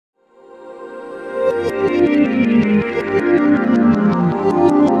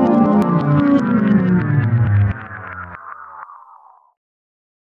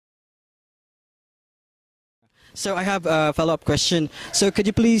So I have a follow-up question. So could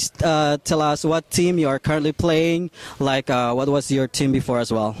you please tell us what team you are currently playing? Like, what was your team before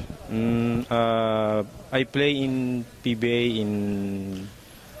as well? I play in PBA in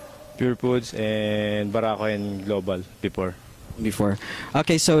Pure Foods and Barako and Global before. Before.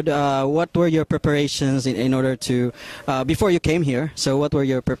 Okay, so what were your preparations in order to, before you came here, so what were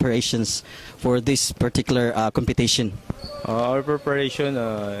your preparations for this particular competition? Our preparation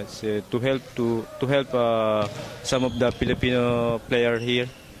is to help some of the Filipino player here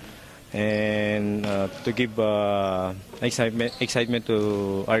and to give excitement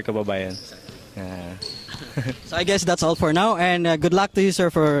to our kababayan. So I guess that's all for now, and good luck to you,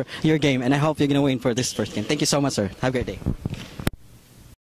 sir, for your game, and I hope you're going to win for this first game. Thank you so much, sir. Have a great day.